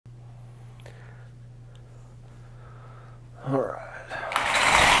All right.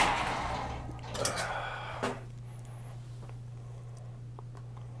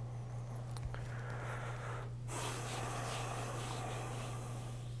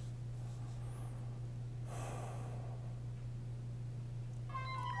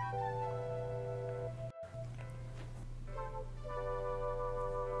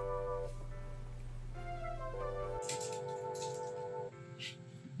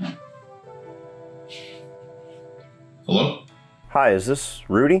 Hello? Hi, is this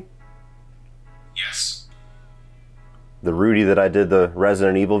Rudy? Yes. The Rudy that I did the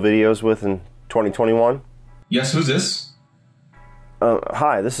Resident Evil videos with in 2021? Yes, who's this?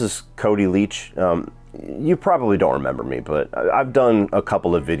 Hi, this is Cody Leach. You probably don't remember me, but I've done a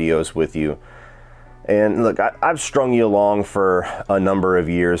couple of videos with you. And look, I've strung you along for a number of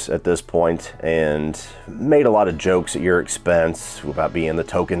years at this point and made a lot of jokes at your expense about being the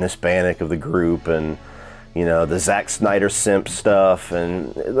token Hispanic of the group and, you know, the Zack Snyder simp stuff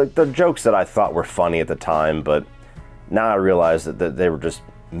and like the jokes that I thought were funny at the time, but now I realize that they were just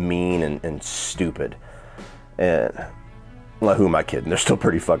mean and stupid. And, well, who am I kidding? They're still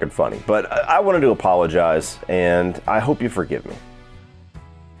pretty fucking funny. But I wanted to apologize, and I hope you forgive me.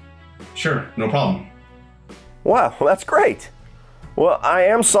 Sure, no problem. Wow, well, that's great. Well, I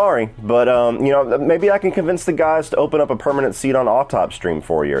am sorry, but, you know, maybe I can convince the guys to open up a permanent seat on Autopstream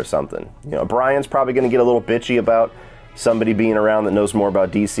for you or something. You know, Brian's probably going to get a little bitchy about somebody being around that knows more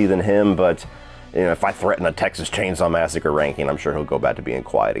about DC than him, but, you know, if I threaten a Texas Chainsaw Massacre ranking, I'm sure he'll go back to being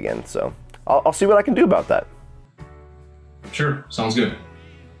quiet again. So I'll see what I can do about that. Sure, sounds good.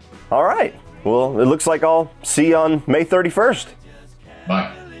 All right. Well, it looks like I'll see you on May 31st.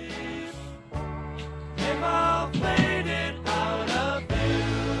 Bye.